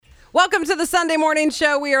Welcome to the Sunday Morning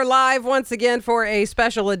Show. We are live once again for a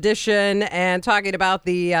special edition and talking about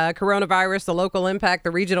the coronavirus, the local impact,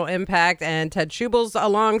 the regional impact, and Ted Schubel's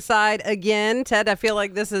alongside again. Ted, I feel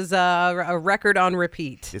like this is a record on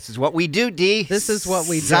repeat. This is what we do, Dee. This is what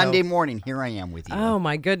we do. Sunday morning, here I am with you. Oh,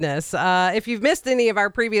 my goodness. If you've missed any of our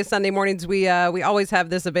previous Sunday mornings, we always have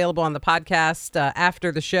this available on the podcast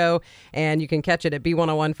after the show, and you can catch it at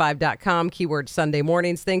b1015.com, keyword Sunday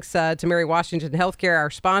mornings. Thanks to Mary Washington Healthcare, our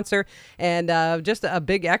sponsor. And just a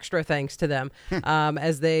big extra thanks to them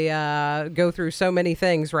as they go through so many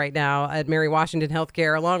things right now at Mary Washington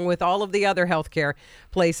Healthcare, along with all of the other healthcare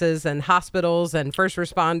places and hospitals and first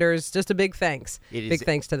responders. Just a big thanks. Big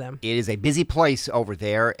thanks to them. It is a busy place over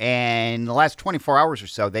there. And in the last 24 hours or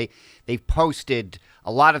so, they've posted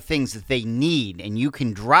a lot of things that they need. And you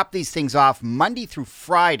can drop these things off Monday through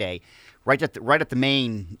Friday right at the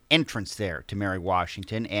main entrance there to Mary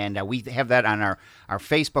Washington, and we have that on our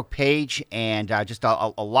Facebook page, and just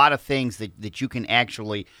a lot of things that you can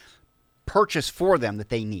actually purchase for them that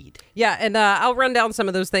they need. Yeah, and I'll run down some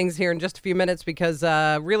of those things here in just a few minutes because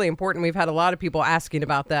really important. We've had a lot of people asking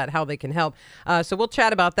about that, how they can help. So we'll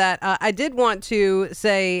chat about that. I did want to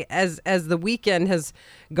say, as the weekend has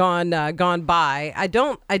gone by, I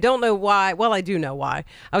don't know why. Well, I do know why.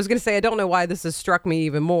 I was going to say I don't know why this has struck me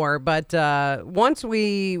even more, but once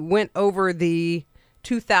we went over the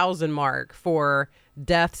 2,000 mark for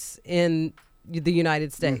deaths in the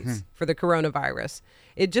United States for the coronavirus,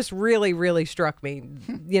 it just really, really struck me.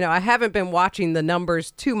 You know, I haven't been watching the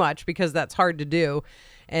numbers too much because that's hard to do.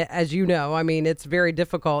 As you know, I mean, it's very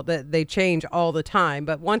difficult. That they change all the time.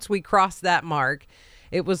 But once we crossed that mark,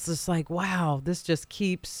 it was just like, wow, this just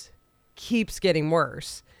keeps getting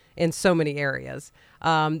worse in so many areas.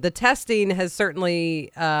 The testing has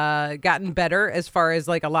certainly gotten better as far as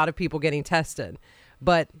like a lot of people getting tested.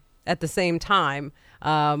 But at the same time,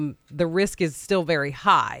 the risk is still very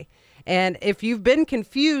high. And if you've been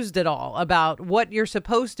confused at all about what you're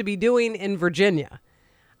supposed to be doing in Virginia,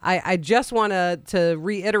 I just want to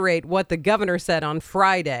reiterate what the governor said on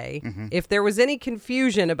Friday. If there was any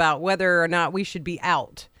confusion about whether or not we should be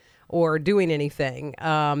out or doing anything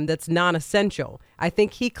that's non-essential, I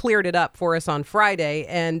think he cleared it up for us on Friday.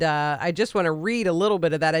 And I just want to read a little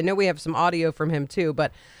bit of that. I know we have some audio from him too,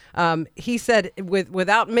 but he said,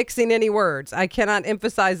 without mixing any words, I cannot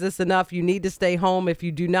emphasize this enough. You need to stay home. If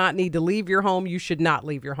you do not need to leave your home, you should not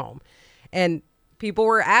leave your home. And people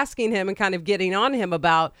were asking him and kind of getting on him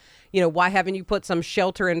about, why haven't you put some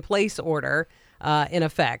shelter in place order in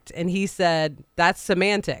effect? And he said, that's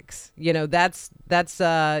semantics.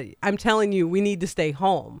 I'm telling you, we need to stay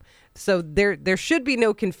home. So there should be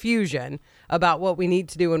no confusion about what we need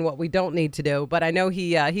to do and what we don't need to do. But I know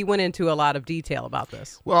he went into a lot of detail about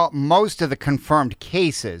this. Well, most of the confirmed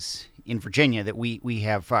cases in Virginia that we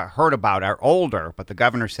have heard about are older, but the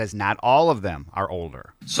governor says not all of them are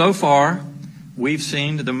older. So far, we've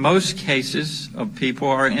seen the most cases of people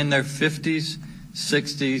are in their 50s,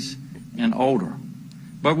 60s, and older.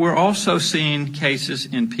 But we're also seeing cases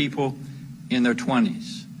in people in their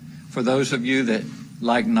 20s. For those of you that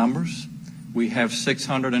like numbers, we have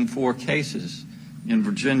 604 cases in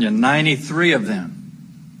Virginia. 93 of the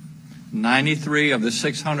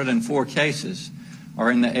 604 cases are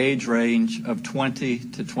in the age range of 20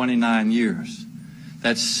 to 29 years.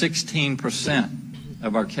 That's 16%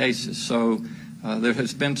 of our cases. So there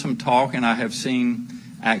has been some talk, and I have seen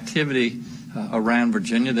activity around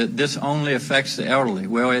Virginia that this only affects the elderly.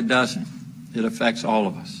 Well, it doesn't. It affects all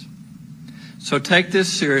of us. So take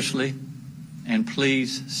this seriously, and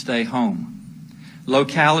please stay home.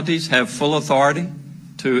 Localities have full authority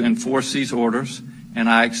to enforce these orders, and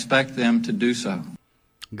I expect them to do so.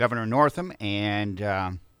 Governor Northam,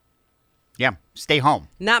 and stay home.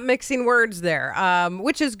 Not mixing words there,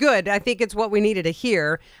 which is good. I think it's what we needed to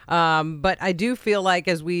hear. But I do feel like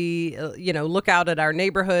as we, look out at our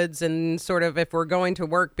neighborhoods and sort of if we're going to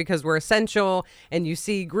work because we're essential and you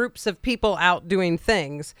see groups of people out doing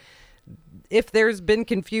things, if there's been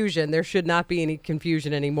confusion, there should not be any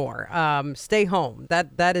confusion anymore. Stay home.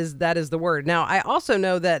 That is the word. Now, I also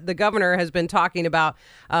know that the governor has been talking about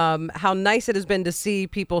how nice it has been to see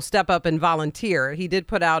people step up and volunteer. He did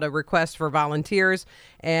put out a request for volunteers,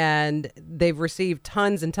 and they've received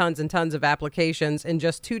tons and tons and tons of applications. In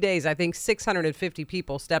just 2 days, I think 650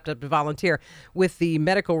 people stepped up to volunteer with the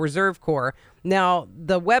Medical Reserve Corps. Now,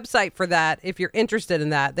 the website for that, if you're interested in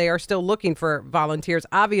that, they are still looking for volunteers.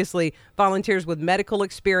 Obviously, volunteers with medical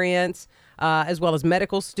experience, as well as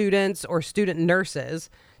medical students or student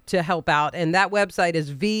nurses to help out. And that website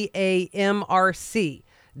is VAMRC.org,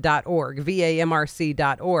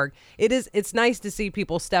 VAMRC.org. It's nice to see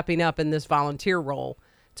people stepping up in this volunteer role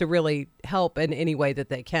to really help in any way that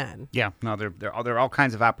they can. Yeah, no, there are all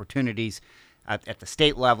kinds of opportunities at the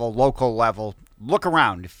state level, local level. Look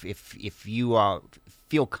around if you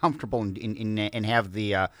feel comfortable and have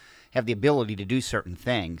the ability to do certain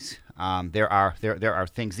things. There are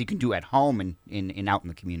things you can do at home and out in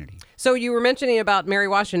the community. So you were mentioning about Mary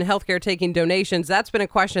Washington Healthcare taking donations. That's been a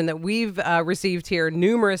question that we've received here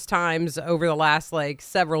numerous times over the last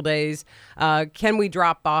several days. Can we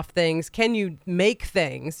drop off things? Can you make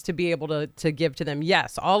things to be able to give to them?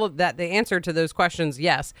 Yes, all of that. The answer to those questions,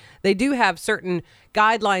 yes. They do have certain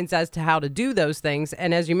guidelines as to how to do those things.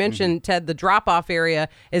 And as you mentioned, Ted, the drop-off area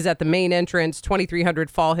is at the main entrance, 2300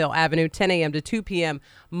 Fall Hill Avenue, 10 a.m. to 2 p.m.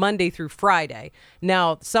 Monday through Friday.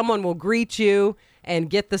 Now, someone will greet you and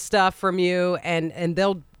get the stuff from you, and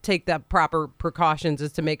they'll take the proper precautions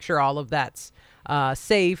as to make sure all of that's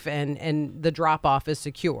safe and the drop-off is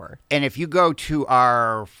secure. And if you go to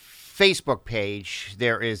our Facebook page,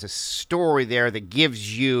 there is a story there that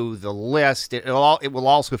gives you the list. It will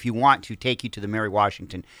also, if you want to, take you to the Mary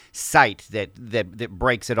Washington site that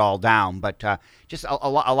breaks it all down. But just a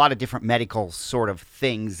lot of different medical sort of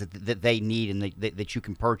things that they need and that you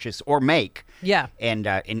can purchase or make. Yeah.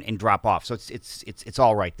 And drop off. So it's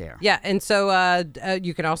all right there. Yeah, and so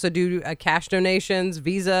you can also do cash donations,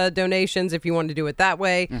 Visa donations if you want to do it that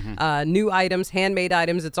way. New items, handmade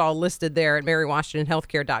items, it's all listed there at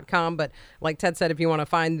marywashingtonhealthcare.com. But like Ted said, if you want to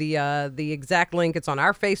find the exact link, it's on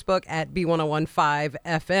our Facebook at B1015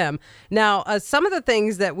 FM. Now, some of the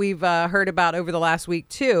things that we've heard about over the last week,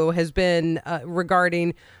 too, has been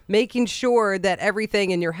regarding making sure that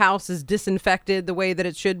everything in your house is disinfected the way that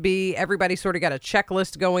it should be. Everybody sort of got a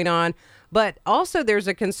checklist going on. But also there's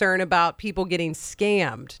a concern about people getting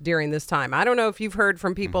scammed during this time. I don't know if you've heard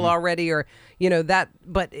from people already or,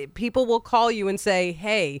 but people will call you and say,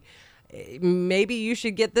 hey, maybe you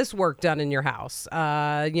should get this work done in your house,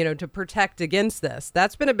 to protect against this.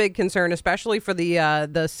 That's been a big concern, especially for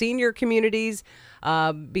the senior communities,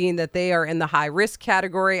 being that they are in the high risk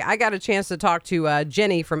category. I got a chance to talk to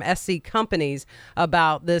Jenny from SC Companies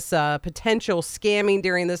about this potential scamming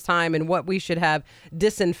during this time and what we should have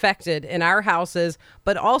disinfected in our houses,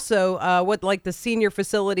 but also what the senior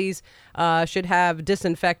facilities should have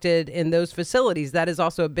disinfected in those facilities. That is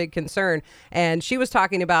also a big concern. And she was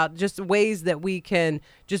talking about just ways that we can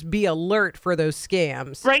just be alert for those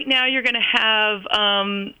scams. Right now, you're going to have,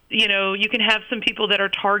 you can have some people that are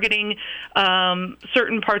targeting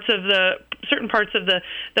certain parts of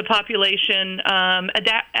the population.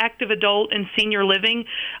 Active adult and senior living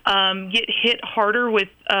get hit harder with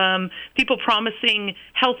people promising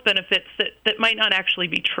health benefits that might not actually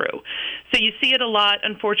be true. So you see it a lot,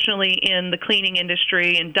 unfortunately, in the cleaning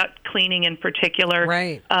industry and duct cleaning in particular.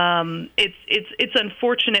 Right. It's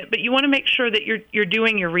unfortunate, but you want to make sure that you're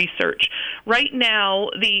doing your research. Right now,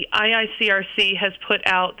 the IICRC has put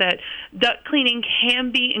out that duct cleaning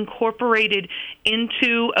can be incorporated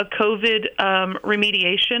into a COVID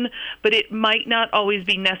remediation, but it might not always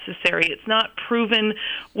be necessary. It's not proven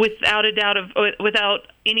without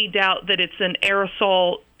any doubt that it's an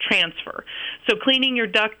aerosol transfer. So cleaning your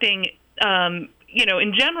ducting,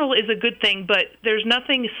 in general is a good thing, but there's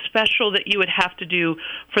nothing special that you would have to do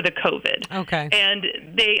for the COVID. Okay. And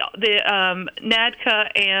the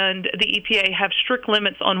NADCA and the EPA have strict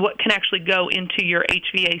limits on what can actually go into your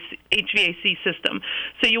HVAC system.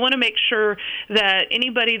 So you want to make sure that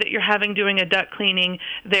anybody that you're having doing a duct cleaning,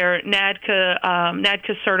 they're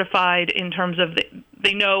NADCA certified in terms of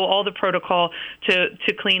they know all the protocol to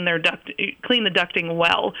clean the ducting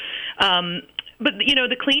well. But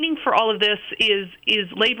the cleaning for all of this is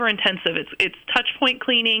labor intensive. It's touch point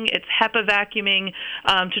cleaning, it's HEPA vacuuming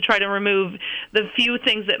to try to remove the few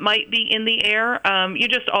things that might be in the air. You're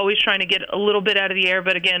just always trying to get a little bit out of the air,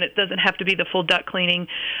 but again, it doesn't have to be the full duct cleaning,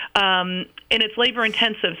 and it's labor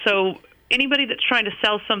intensive. So anybody that's trying to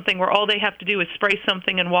sell something where all they have to do is spray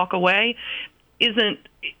something and walk away isn't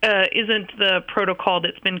the protocol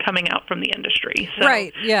that's been coming out from the industry. So,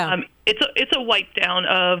 right. Yeah. It's a wipe down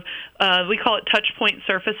of we call it touch point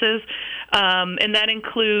surfaces, and that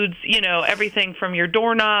includes everything from your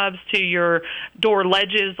doorknobs to your door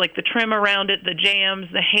ledges, like the trim around it, the jambs,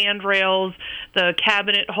 the handrails, the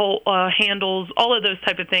cabinet handles, all of those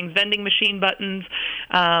type of things, vending machine buttons.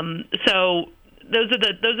 So those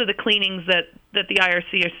are the cleanings that the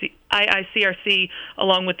IICRC,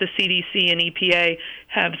 along with the CDC and EPA,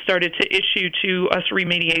 have started to issue to us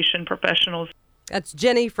remediation professionals. That's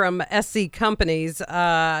Jenny from SC Companies.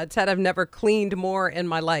 Ted, I've never cleaned more in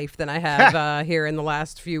my life than I have here in the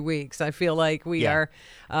last few weeks. I feel like we are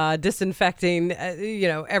disinfecting,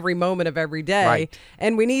 every moment of every day. Right.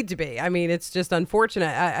 And we need to be. I mean, it's just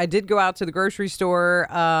unfortunate. I did go out to the grocery store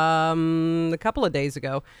a couple of days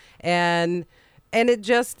ago, and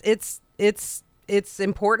it's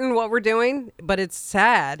important what we're doing, but it's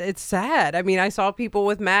sad. It's sad. I mean, I saw people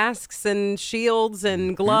with masks and shields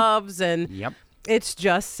and gloves, and it's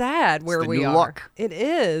just sad where we are. Look. It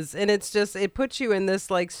is. And it's just, it puts you in this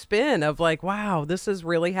like spin of like, wow, this is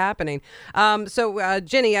really happening. So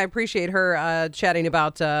Jenny, I appreciate her chatting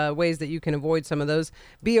about ways that you can avoid some of those.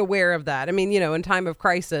 Be aware of that. I mean, in time of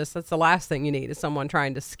crisis, that's the last thing you need is someone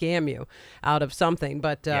trying to scam you out of something.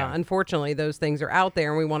 But unfortunately, those things are out there,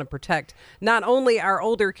 and we want to protect not only our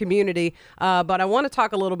older community, but I want to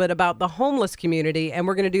talk a little bit about the homeless community. And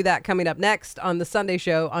we're going to do that coming up next on the Sunday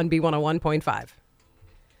Show on B101.5.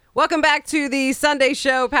 Welcome back to the Sunday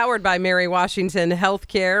Show, powered by Mary Washington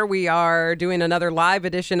Healthcare. We are doing another live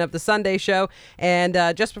edition of the Sunday Show. And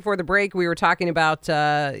just before the break, we were talking about,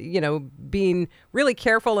 being really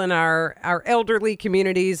careful in our elderly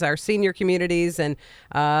communities, our senior communities, and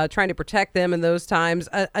trying to protect them in those times.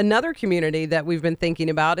 Another community that we've been thinking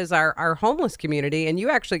about is our homeless community. And you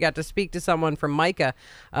actually got to speak to someone from Micah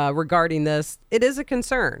regarding this. It is a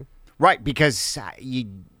concern. Right, because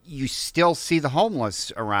you still see the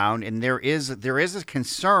homeless around, and there is a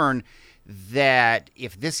concern that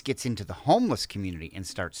if this gets into the homeless community and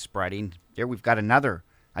starts spreading, there we've got another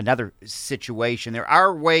situation. There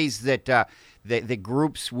are ways that the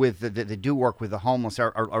groups that do work with the homeless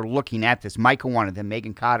are looking at this. Micah, one of them,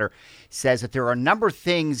 Megan Cotter, says that there are a number of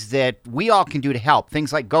things that we all can do to help.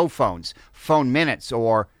 Things like Go Phones, phone minutes,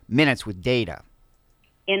 or minutes with data.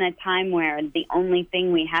 In a time where the only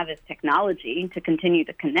thing we have is technology to continue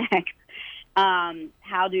to connect,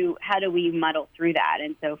 how do we muddle through that?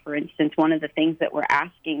 And so, for instance, one of the things that we're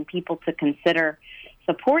asking people to consider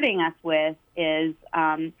supporting us with is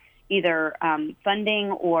either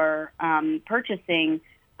funding or purchasing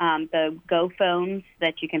the Go Phones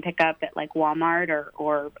that you can pick up at like Walmart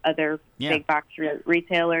or other big box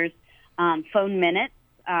retailers. Phone minutes,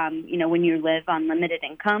 when you live on limited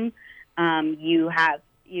income,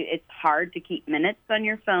 it's hard to keep minutes on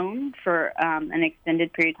your phone for an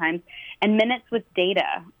extended period of time, and minutes with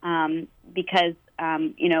data because,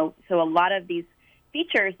 so a lot of these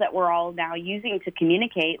features that we're all now using to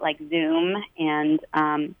communicate, like Zoom and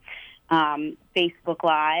Facebook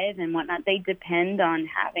Live and whatnot, they depend on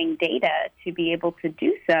having data to be able to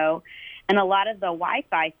do so. And a lot of the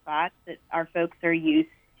Wi-Fi spots that our folks are used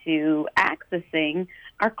to accessing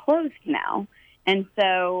are closed now. And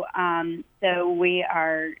so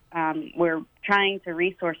we're trying to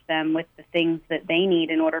resource them with the things that they need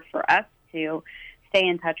in order for us to stay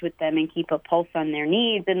in touch with them and keep a pulse on their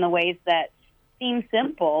needs in the ways that seem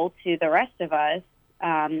simple to the rest of us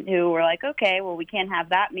who were like, okay, well, we can't have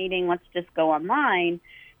that meeting. Let's just go online.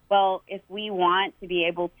 Well, if we want to be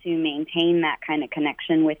able to maintain that kind of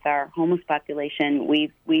connection with our homeless population,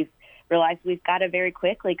 we've realized we've got to very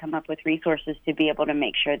quickly come up with resources to be able to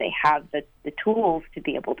make sure they have the tools to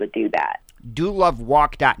be able to do that.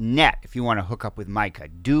 DoLoveWalk.net if you want to hook up with Micah.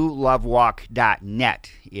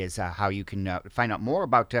 DoLoveWalk.net is how you can find out more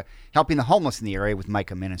about helping the homeless in the area with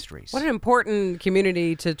Micah Ministries. What an important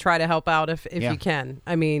community to try to help out if you can.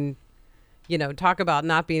 I mean, talk about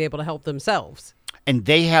not being able to help themselves. And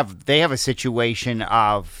they have a situation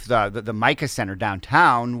of the Micah Center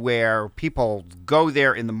downtown where people go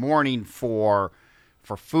there in the morning for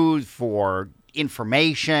food, for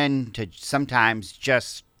information, to sometimes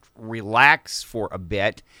just relax for a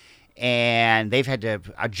bit, and they've had to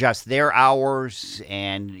adjust their hours,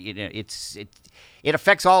 and it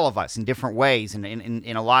affects all of us in different ways, and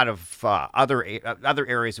in a lot of other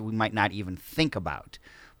areas that we might not even think about.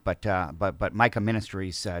 But Micah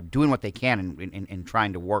Ministries doing what they can in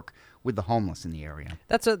trying to work with the homeless in the area.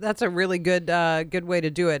 That's a really good way to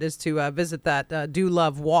do it, is to visit that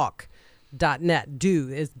DoLoveWalk.net. Do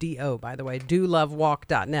is D-O, by the way,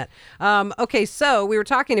 DoLoveWalk.net. Okay, so we were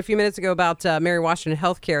talking a few minutes ago about Mary Washington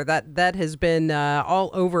Healthcare. That has been all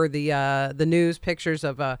over the news, pictures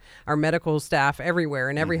of our medical staff everywhere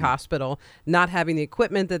in every hospital not having the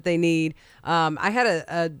equipment that they need. I had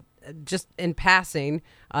a just in passing,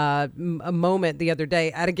 a moment the other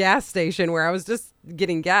day at a gas station where I was just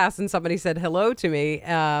getting gas and somebody said hello to me.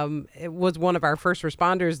 It was one of our first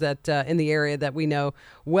responders that in the area that we know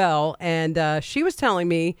well. And she was telling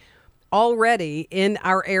me already in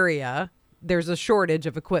our area, there's a shortage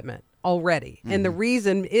of equipment already. And the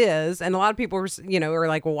reason is, and a lot of people are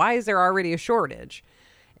like, well, why is there already a shortage?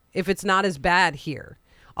 if it's not as bad here.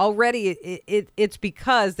 Already, it's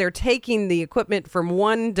because they're taking the equipment from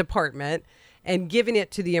one department and giving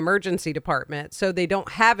it to the emergency department, so they don't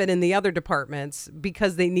have it in the other departments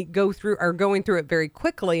because they going through it very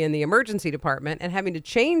quickly in the emergency department and having to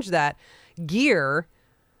change that gear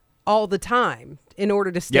all the time in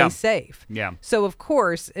order to stay safe. Yeah. So of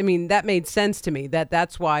course, I mean, that made sense to me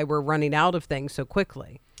that's why we're running out of things so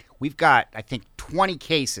quickly. We've got, I think, 20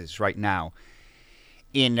 cases right now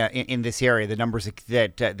in this area. The numbers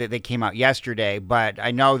that they came out yesterday, but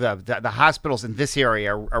I know the hospitals in this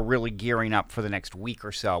area are really gearing up for the next week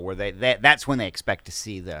or so, where that's when they expect to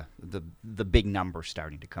see the big numbers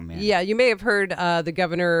starting to come in. Yeah, you may have heard the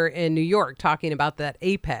governor in New York talking about that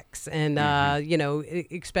apex and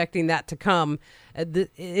expecting that to come.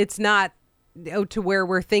 It's not to where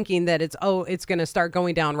we're thinking that it's going to start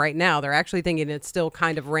going down right now. They're actually thinking it's still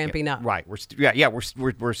kind of ramping up. Right. We're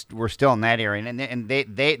still in that area, and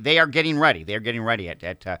they are getting ready. They're getting ready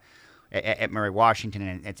at Mary Washington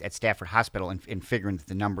and at Stafford Hospital, and figuring that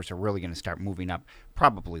the numbers are really going to start moving up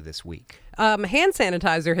probably this week. Hand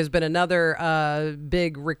sanitizer has been another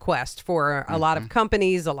big request for a lot of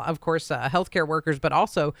companies, of course, healthcare workers, but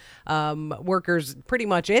also workers pretty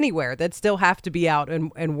much anywhere that still have to be out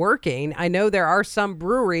and working. I know there are some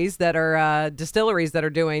breweries that are distilleries that are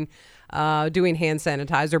doing hand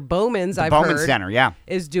sanitizer. Bowman's, I've Bowman heard, Center,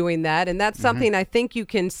 is doing that. And that's something I think you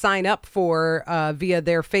can sign up for via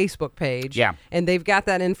their Facebook page. Yeah. And they've got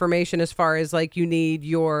that information as far as like you need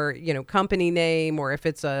your, company name, or if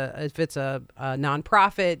it's a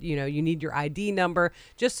nonprofit, you need your ID number,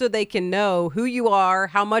 just so they can know who you are,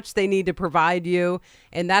 how much they need to provide you,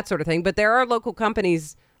 and that sort of thing. But there are local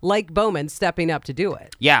companies like Bowman stepping up to do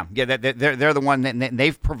it. Yeah. They're the one that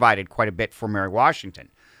they've provided quite a bit for Mary Washington.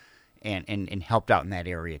 And helped out in that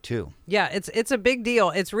area too. Yeah, it's a big deal.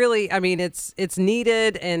 It's really, I mean, it's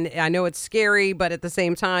needed, and I know it's scary, but at the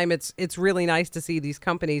same time, it's really nice to see these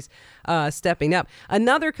companies stepping up.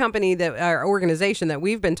 Another company our organization that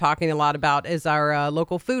we've been talking a lot about is our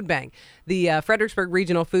local food bank, the Fredericksburg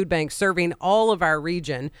Regional Food Bank, serving all of our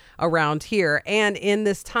region around here. And in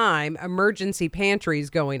this time, emergency pantries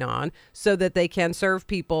going on so that they can serve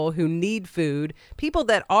people who need food, people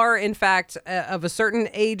that are in fact of a certain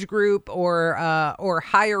age group or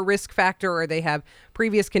higher risk factor, or they have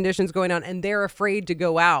previous conditions going on and they're afraid to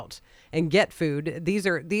go out and get food.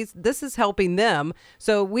 This is helping them.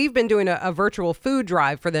 So we've been doing a virtual food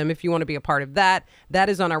drive for them. If you want to be a part of that, that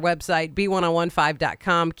is on our website,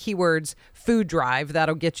 b1015.com, keywords food drive.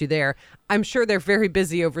 That'll get you there. I'm sure they're very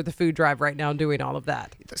busy over the food drive right now doing all of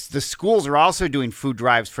that. The schools are also doing food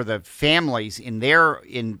drives for the families in their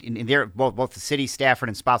both the city, Stafford,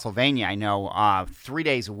 and Spotsylvania. I know 3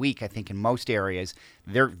 days a week, I think, in most areas,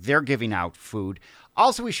 they're giving out food.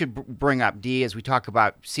 Also, we should bring up, Dee, as we talk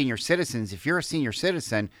about senior citizens, if you're a senior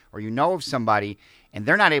citizen or you know of somebody and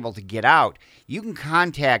they're not able to get out, you can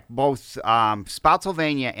contact both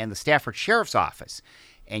Spotsylvania and the Stafford Sheriff's Office.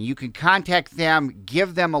 And you can contact them,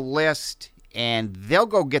 give them a list, and they'll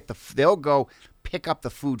go pick up the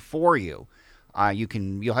food for you.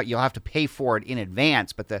 You'll have to pay for it in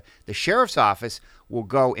advance, but the Sheriff's Office will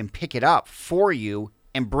go and pick it up for you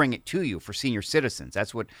and bring it to you for senior citizens.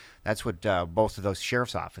 That's what both of those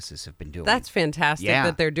sheriff's offices have been doing. That's fantastic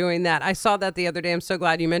that they're doing that. I saw that the other day. I'm so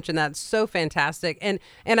glad you mentioned that. It's so fantastic. And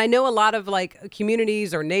I know a lot of like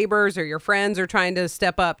communities or neighbors or your friends are trying to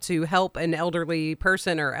step up to help an elderly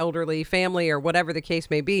person or elderly family or whatever the case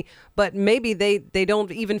may be. But maybe they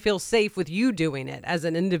don't even feel safe with you doing it as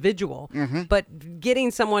an individual. Mm-hmm. But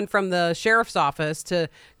getting someone from the sheriff's office to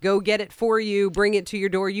go get it for you, bring it to your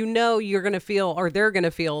door, you're going to feel, or they're going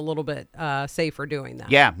to feel a little bit safer doing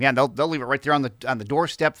that. Yeah, they'll leave it right there on the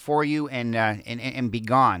doorstep for you and be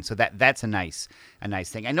gone. So that's a nice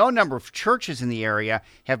thing. I know a number of churches in the area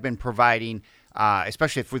have been providing,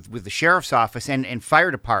 especially with the sheriff's office and fire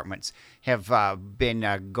departments, have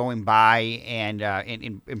been going by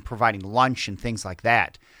and providing lunch and things like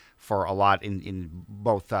that for a lot in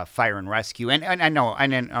both fire and rescue, and I know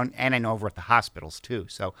over at the hospitals too.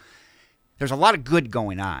 So there's a lot of good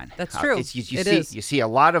going on. That's true. You see a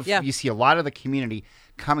lot of the community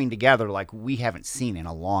coming together like we haven't seen in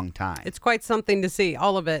a long time. It's quite something to see,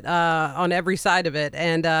 all of it, on every side of it.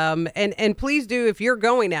 And please do, if you're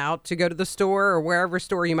going out to go to the store or wherever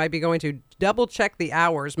store you might be going to, double check the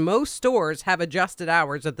hours. Most stores have adjusted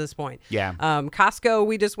hours at this point. Yeah. Costco,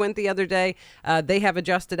 we just went the other day. They have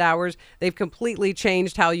adjusted hours. They've completely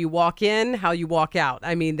changed how you walk in, how you walk out.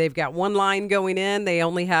 I mean, they've got one line going in. They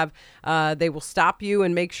only have, they will stop you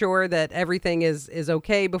and make sure that everything is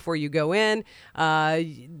okay before you go in.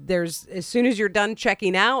 As soon as you're done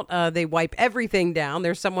checking out, they wipe everything down.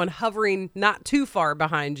 There's someone hovering not too far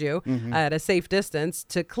behind you at a safe distance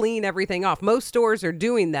to clean everything off. Most stores are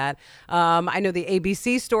doing that. I know the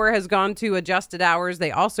ABC store has gone to adjusted hours.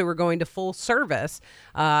 They also are going to full service,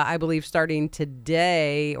 I believe, starting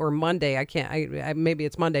today or Monday. I can't, maybe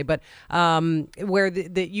it's Monday, but where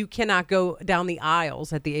that you cannot go down the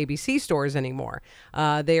aisles at the ABC stores anymore.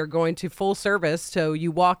 They are going to full service. So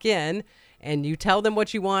you walk in and you tell them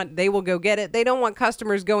what you want, they will go get it. They don't want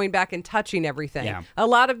customers going back and touching everything. Yeah. A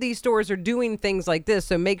lot of these stores are doing things like this,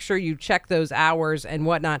 so make sure you check those hours and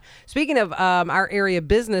whatnot. Speaking of our area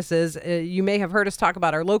businesses, you may have heard us talk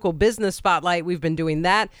about our local business spotlight. We've been doing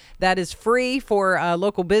that. That is free for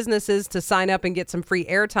local businesses to sign up and get some free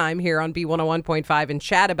airtime here on B101.5 and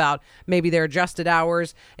chat about maybe their adjusted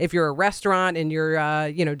hours. If you're a restaurant and you're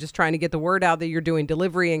just trying to get the word out that you're doing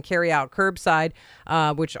delivery and carry out curbside,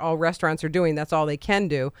 which all restaurants are doing. That's all they can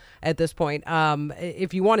do at this point.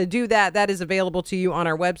 If you want to do that, that is available to you on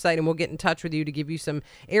our website, and we'll get in touch with you to give you some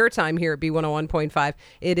airtime here at B101.5.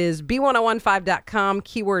 It is B1015.com,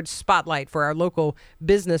 keyword spotlight for our local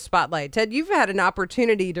business spotlight. Ted, you've had an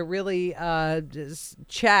opportunity to really just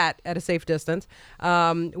chat at a safe distance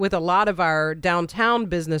with a lot of our downtown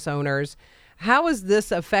business owners. How is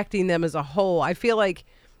this affecting them as a whole? I feel like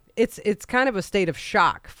it's kind of a state of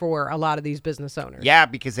shock for a lot of these business owners. Yeah,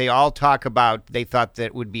 because they all talk about, they thought that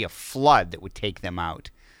it would be a flood that would take them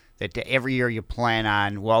out. That every year you plan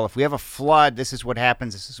on, well, if we have a flood, this is what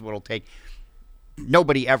happens, this is what it'll take.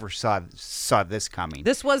 Nobody ever saw this coming.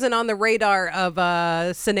 This wasn't on the radar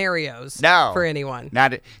of scenarios for anyone.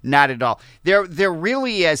 Not at all. There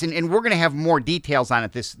really is, and we're going to have more details on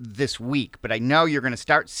it this week, but I know you're going to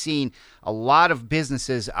start seeing a lot of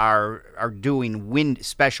businesses are doing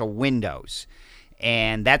special windows.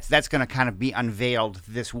 And that's going to kind of be unveiled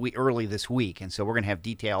early this week, and so we're going to have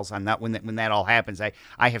details on that when that all happens.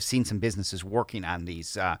 I have seen some businesses working on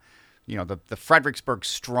these, the Fredericksburg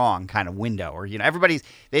Strong kind of window, or everybody's.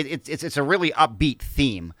 It's a really upbeat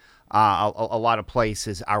theme. A lot of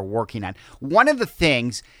places are working on. One of the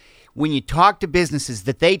things when you talk to businesses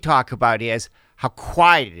that they talk about is how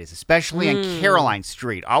quiet it is, especially on Caroline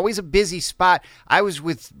Street. Always a busy spot. I was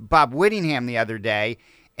with Bob Whittingham the other day.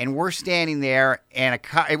 And we're standing there, and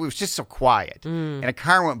it was just so quiet. And a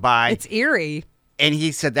car went by. It's eerie. And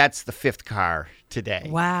he said, that's the fifth car today.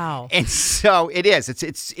 Wow. And so it is.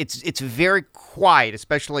 It's very quiet,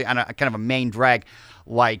 especially on a kind of a main drag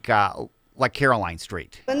like Caroline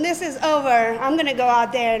Street. When this is over, I'm going to go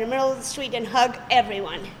out there in the middle of the street and hug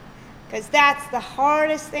everyone, because that's the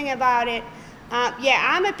hardest thing about it.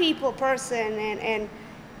 I'm a people person,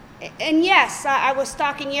 and yes, I was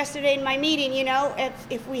talking yesterday in my meeting,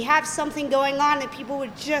 if we have something going on that people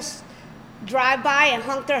would just drive by and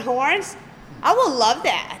honk their horns, I would love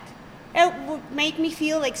that. It would make me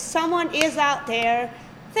feel like someone is out there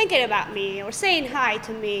thinking about me or saying hi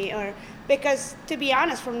to me, because to be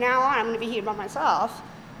honest, from now on, I'm going to be here by myself,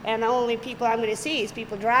 and the only people I'm going to see is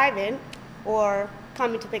people driving or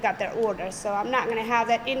coming to pick up their orders. So I'm not going to have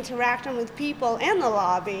that interaction with people in the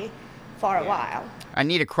lobby for a while.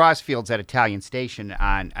 Anita Crossfield's at Italian Station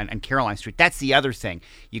on Caroline Street. That's the other thing.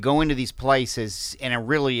 You go into these places, and it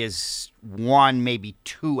really is one, maybe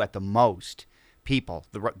two at the most people.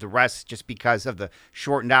 The rest, just because of the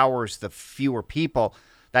shortened hours, the fewer people,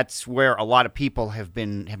 that's where a lot of people have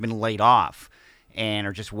been laid off and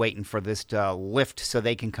are just waiting for this to lift so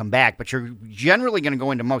they can come back. But you're generally going to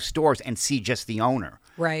go into most stores and see just the owner.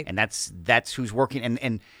 Right. And that's who's working.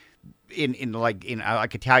 And in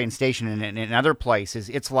Italian Station and in other places,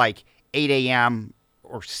 it's like 8 a.m.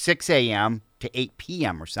 or 6 a.m. to 8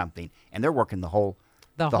 p.m. or something, and they're working the whole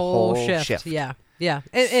shift. Yeah.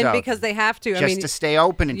 And because they have to, to stay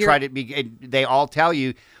open and try to be. They all tell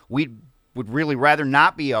you we would really rather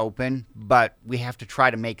not be open, but we have to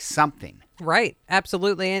try to make something. Right,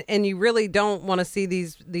 absolutely, and you really don't want to see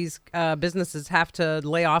these businesses have to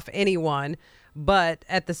lay off anyone. But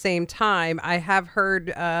at the same time, I have heard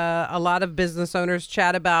a lot of business owners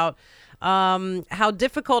chat about how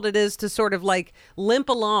difficult it is to sort of like limp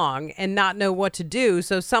along and not know what to do.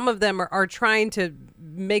 So some of them are trying to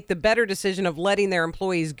make the better decision of letting their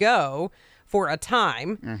employees go for a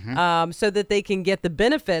time, so that they can get the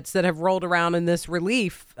benefits that have rolled around in this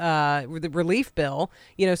the relief bill,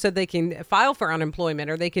 so they can file for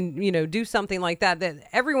unemployment, or they can, do something like that. That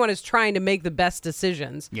everyone is trying to make the best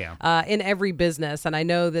decisions in every business. And I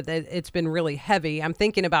know that it's been really heavy. I'm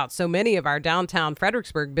thinking about so many of our downtown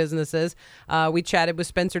Fredericksburg businesses. We chatted with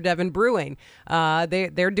Spencer Devon Brewing.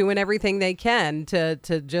 They're doing everything they can to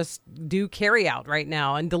just do carry out right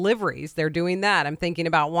now and deliveries. They're doing that. I'm thinking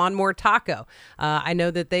about One More Taco. I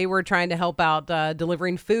know that they were trying to help out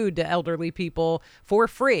delivering food to elderly people for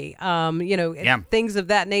free. Things of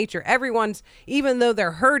that nature. Everyone's, even though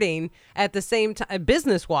they're hurting at the same time,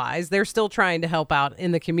 business-wise, they're still trying to help out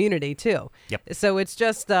in the community too. Yep. So it's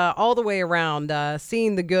just all the way around,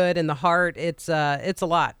 seeing the good and the heart. It's a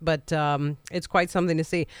lot, but it's quite something to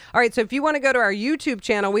see. All right, so if you want to go to our YouTube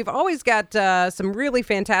channel, we've always got some really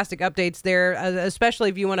fantastic updates there, especially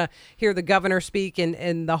if you want to hear the governor speak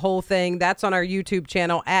and the whole thing. That's on our YouTube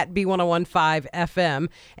channel at B1015 FM.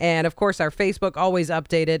 And of course, our Facebook always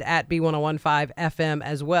updated at B1015 FM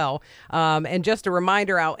as well. And just a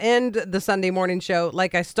reminder, I'll end the Sunday morning show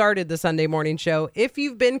like I started the Sunday morning show. If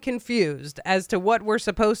you've been confused as to what we're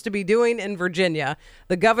supposed to be doing in Virginia,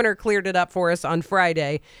 the governor cleared it up for us on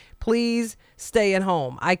Friday. Please stay at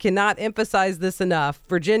home. I cannot emphasize this enough.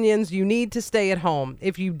 Virginians, you need to stay at home.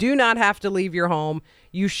 If you do not have to leave your home,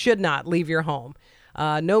 you should not leave your home.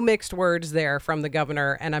 No mixed words there from the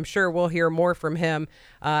governor, and I'm sure we'll hear more from him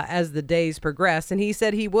as the days progress. And he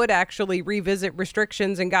said he would actually revisit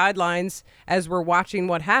restrictions and guidelines as we're watching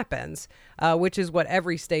what happens, which is what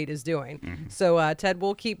every state is doing. So, Ted,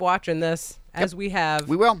 we'll keep watching this as we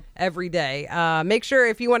have every day. Make sure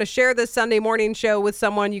if you want to share this Sunday morning show with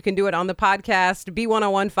someone, you can do it on the podcast,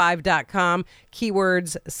 b1015.com,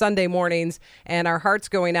 keywords Sunday mornings. And our hearts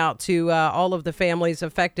going out to all of the families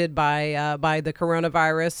affected by the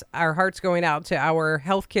coronavirus. Our hearts going out to our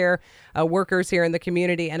healthcare workers here in the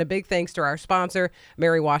community. And a big thanks to our sponsor,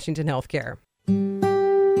 Mary Washington Healthcare.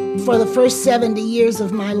 For the first 70 years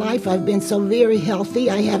of my life, I've been so very healthy,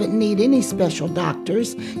 I haven't needed any special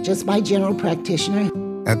doctors, just my general practitioner.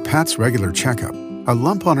 At Pat's regular checkup, a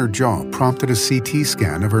lump on her jaw prompted a CT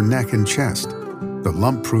scan of her neck and chest. The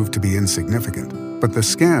lump proved to be insignificant, but the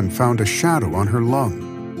scan found a shadow on her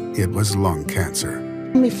lung. It was lung cancer.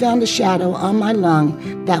 We found a shadow on my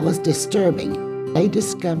lung that was disturbing. They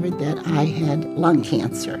discovered that I had lung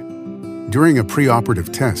cancer. During a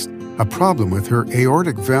preoperative test, a problem with her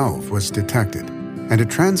aortic valve was detected, and a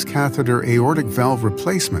transcatheter aortic valve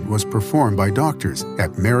replacement was performed by doctors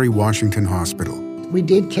at Mary Washington Hospital. We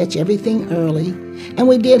did catch everything early, and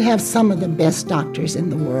we did have some of the best doctors in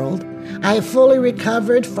the world. I have fully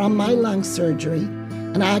recovered from my lung surgery,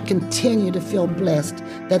 and I continue to feel blessed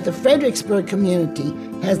that the Fredericksburg community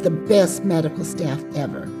has the best medical staff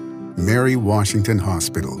ever. Mary Washington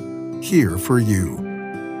Hospital, here for you.